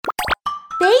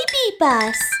Baby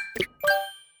bus.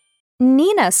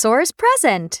 Ninasaur's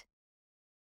present.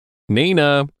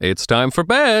 Nina, it's time for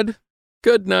bed.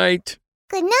 Good night.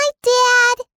 Good night,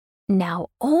 Dad. Now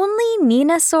only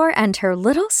Ninasaur and her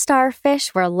little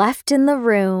starfish were left in the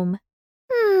room.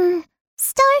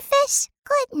 Starfish,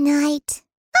 good night.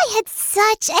 I had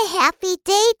such a happy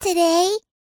day today.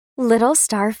 Little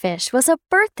Starfish was a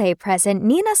birthday present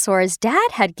Ninasaur's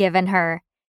dad had given her.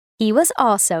 He was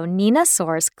also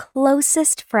Ninasaur's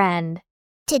closest friend.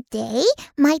 Today,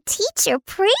 my teacher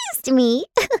praised me.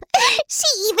 She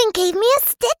even gave me a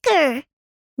sticker.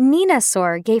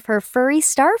 Ninasaur gave her furry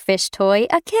starfish toy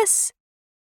a kiss.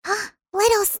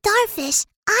 Little Starfish,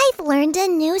 I've learned a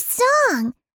new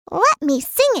song. Let me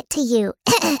sing it to you.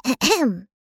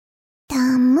 The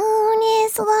moon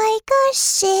is like a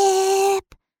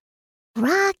ship,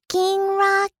 rocking,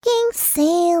 rocking,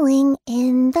 sailing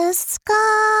in the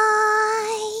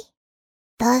sky.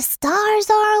 The stars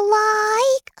are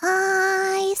like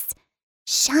eyes,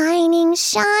 shining,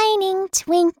 shining,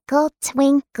 twinkle,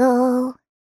 twinkle.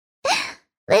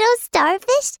 Little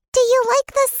Starfish, do you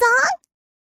like the song?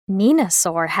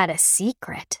 Ninasaur had a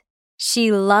secret.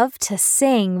 She loved to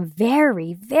sing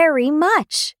very, very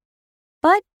much.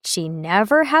 But she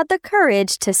never had the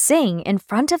courage to sing in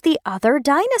front of the other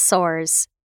dinosaurs.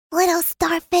 Little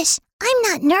Starfish, I'm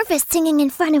not nervous singing in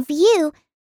front of you.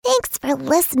 Thanks for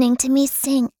listening to me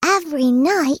sing every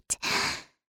night.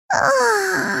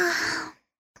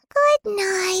 Good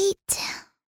night.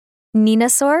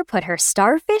 Ninasaur put her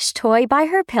starfish toy by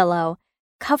her pillow,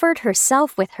 covered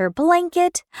herself with her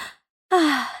blanket,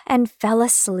 and fell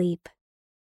asleep.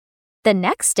 The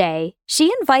next day,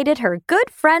 she invited her good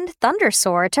friend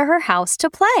Thundersaur to her house to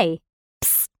play.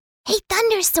 Psst! Hey,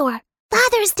 Thundersaur,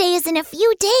 Father's Day is in a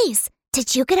few days.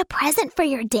 Did you get a present for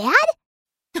your dad?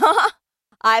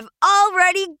 I've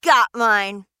already got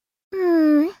mine.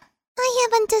 I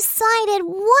haven't decided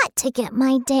what to get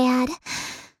my dad.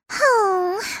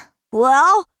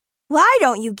 Well, why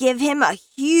don't you give him a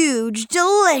huge,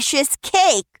 delicious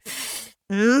cake?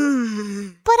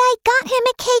 But I got him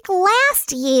a cake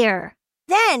last year.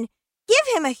 Then give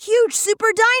him a huge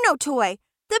Super Dino toy.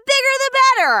 The bigger the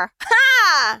better.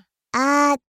 Ha!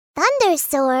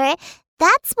 Thundersaur,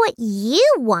 that's what you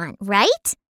want,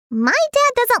 right? My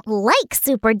dad doesn't like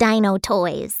Super Dino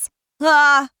toys.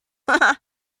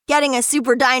 Getting a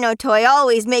Super Dino toy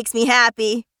always makes me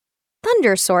happy.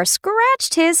 Thundersaur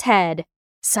scratched his head.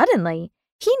 Suddenly,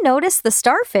 he noticed the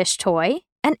starfish toy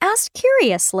and asked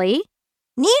curiously,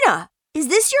 Nina, is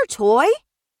this your toy?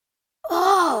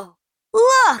 Oh,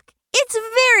 look, it's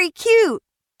very cute.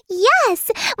 Yes,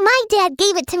 my dad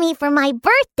gave it to me for my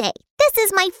birthday. This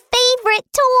is my favorite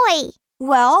toy.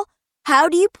 Well, how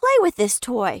do you play with this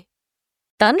toy?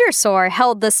 Thundersaur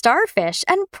held the starfish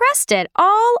and pressed it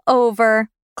all over.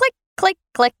 Click, click,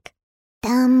 click.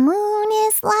 The moon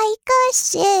is like a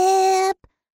ship,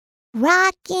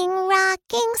 rocking,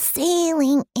 rocking,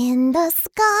 sailing in the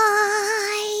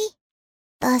sky.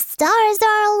 The stars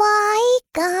are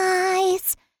like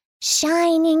eyes,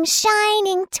 shining,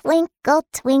 shining, twinkle,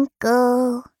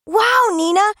 twinkle. Wow,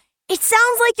 Nina, it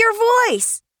sounds like your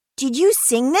voice. Did you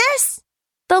sing this?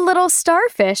 The little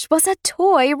starfish was a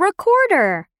toy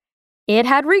recorder. It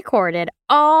had recorded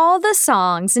all the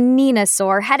songs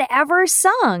Ninasaur had ever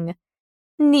sung.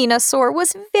 Ninasaur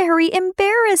was very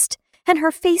embarrassed, and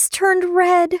her face turned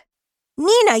red.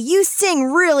 Nina, you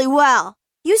sing really well.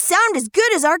 You sound as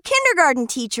good as our kindergarten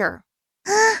teacher.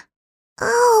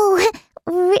 Really?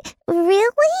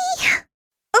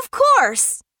 Of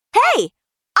course. Hey,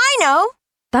 I know.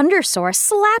 Thundersaur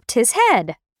slapped his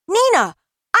head. Nina,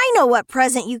 I know what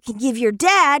present you can give your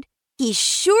dad. He's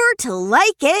sure to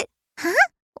like it. Huh?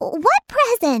 What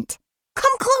present?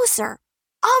 Come closer.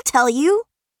 I'll tell you.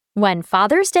 When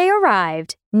Father's Day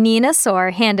arrived,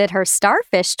 Ninasaur handed her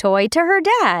starfish toy to her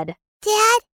dad.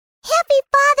 Dad, Happy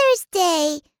Father's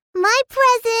Day! My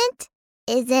present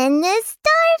is in the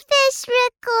starfish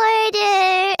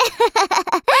recorder.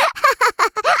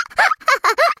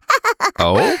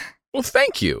 Oh? Well,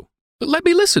 thank you. Let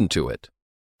me listen to it.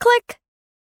 Click.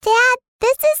 Dad,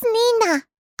 this is Nina.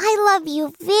 I love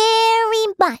you very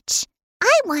much.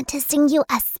 I want to sing you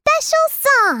a special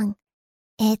song.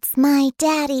 It's my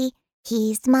daddy.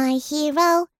 He's my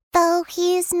hero, though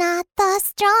he's not the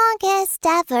strongest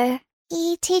ever.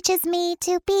 He teaches me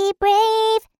to be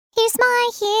brave. He's my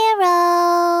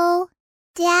hero.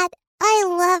 Dad, I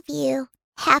love you.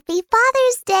 Happy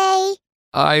Father's Day.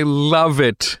 I love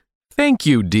it. Thank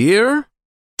you, dear.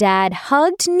 Dad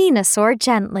hugged Ninasaur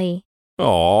gently.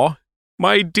 Aw,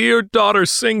 my dear daughter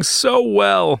sings so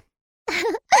well.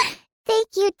 Thank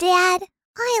you, Dad.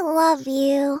 I love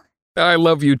you. I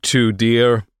love you too,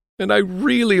 dear. And I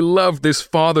really love this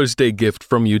Father's Day gift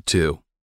from you too.